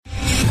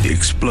The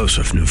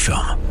explosive new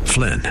film,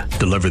 Flynn,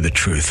 Deliver the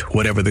Truth,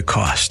 Whatever the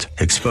Cost,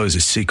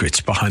 exposes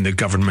secrets behind the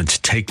government's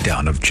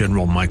takedown of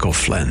General Michael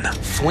Flynn.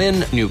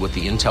 Flynn knew what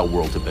the intel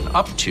world had been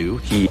up to.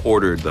 He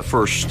ordered the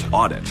first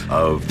audit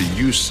of the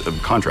use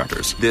of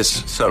contractors.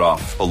 This set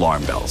off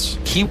alarm bells.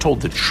 He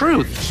told the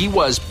truth. He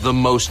was the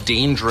most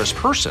dangerous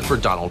person for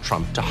Donald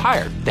Trump to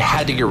hire. They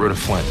had to get rid of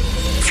Flynn.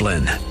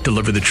 Flynn,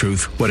 Deliver the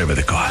Truth, Whatever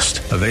the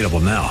Cost. Available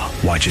now.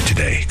 Watch it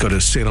today. Go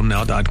to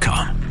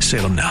salemnow.com.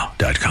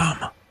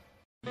 salemnow.com.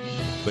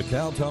 The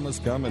Cal Thomas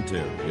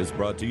Commentary is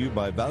brought to you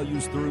by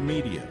Values Through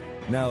Media.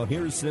 Now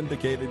here's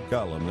syndicated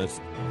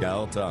columnist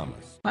Cal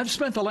Thomas. I've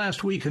spent the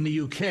last week in the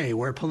UK,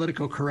 where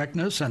political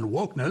correctness and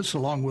wokeness,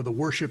 along with the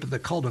worship of the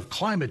cult of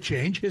climate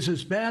change, is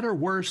as bad or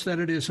worse than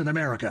it is in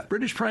America.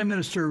 British Prime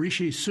Minister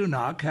Rishi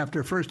Sunak,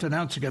 after first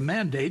announcing a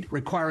mandate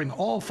requiring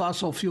all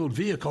fossil-fueled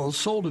vehicles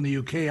sold in the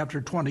UK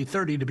after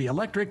 2030 to be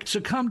electric,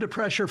 succumbed to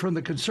pressure from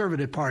the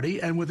Conservative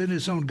Party and within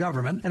his own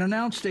government and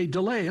announced a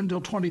delay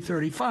until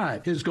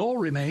 2035. His goal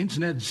remains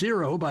net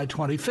zero by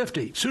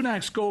 2050.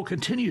 Sunak's goal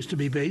continues to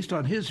be based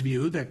on his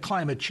view that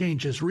climate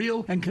change is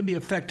real and can be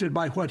affected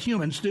by what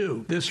humans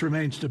do. This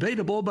remains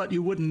debatable, but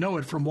you wouldn't know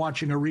it from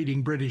watching or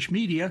reading British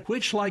media,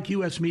 which, like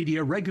U.S.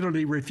 media,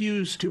 regularly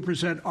refuse to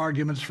present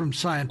arguments from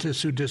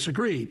scientists who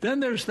disagree. Then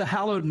there's the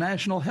hallowed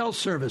National Health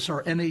Service,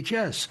 or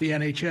NHS. The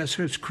NHS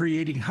is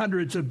creating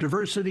hundreds of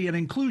diversity and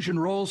inclusion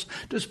roles,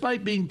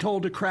 despite being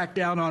told to crack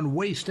down on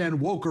waste and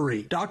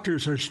wokery.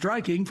 Doctors are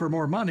striking for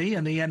more money,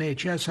 and the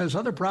NHS has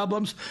other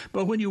problems,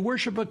 but when you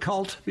worship a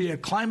cult via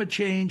climate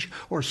change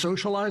or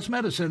socialized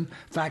medicine,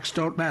 facts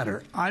don't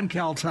matter. I'm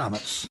Cal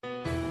Thomas.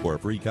 For a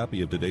free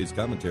copy of today's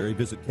commentary,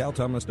 visit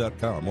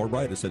calthomas.com or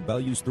write us at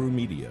Values Through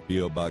Media,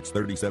 P.O. Box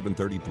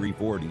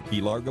 373340,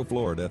 Key Largo,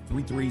 Florida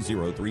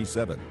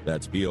 33037.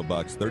 That's P.O.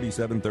 Box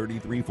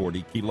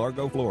 373340, Key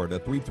Largo, Florida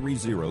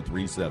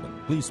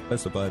 33037. Please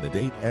specify the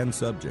date and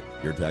subject.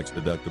 Your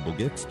tax-deductible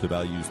gifts to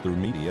Values Through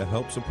Media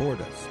help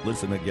support us.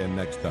 Listen again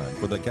next time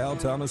for the Cal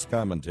Thomas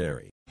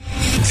Commentary.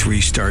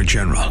 3-star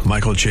General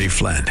Michael J.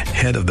 Flynn,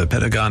 head of the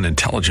Pentagon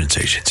Intelligence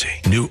Agency,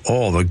 knew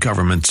all the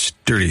government's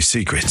dirty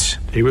secrets.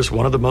 He was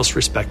one of the most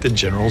respected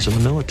generals in the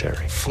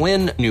military.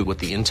 Flynn knew what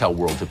the intel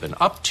world had been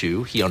up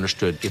to. He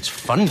understood its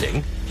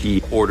funding.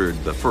 He ordered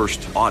the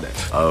first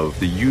audit of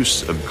the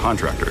use of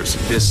contractors.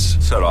 This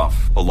set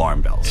off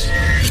alarm bells.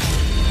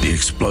 The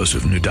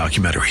explosive new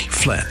documentary,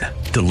 Flynn,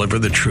 Deliver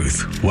the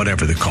Truth,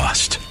 Whatever the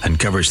Cost,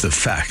 uncovers the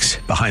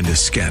facts behind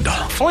this scandal.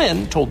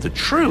 Flynn told the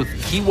truth.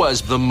 He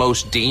was the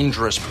most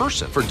dangerous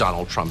person for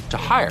Donald Trump to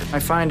hire. I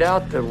find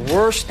out the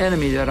worst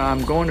enemy that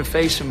I'm going to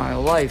face in my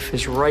life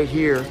is right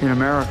here in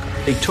America.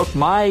 They took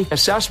my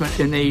assessment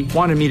and they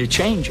wanted me to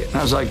change it. And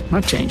I was like, I'm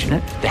not changing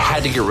it. They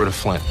had to get rid of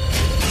Flynn.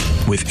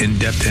 With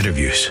in-depth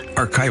interviews,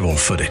 archival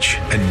footage,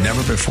 and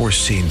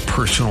never-before-seen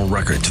personal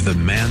records of the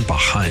man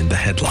behind the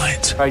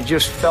headlines. I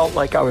just felt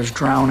like I was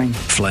drowning.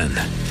 Flynn,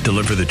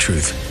 Deliver the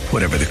Truth,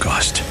 Whatever the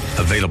Cost.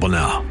 Available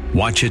now.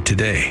 Watch it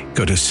today.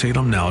 Go to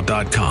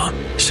salemnow.com.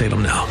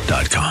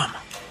 salemnow.com.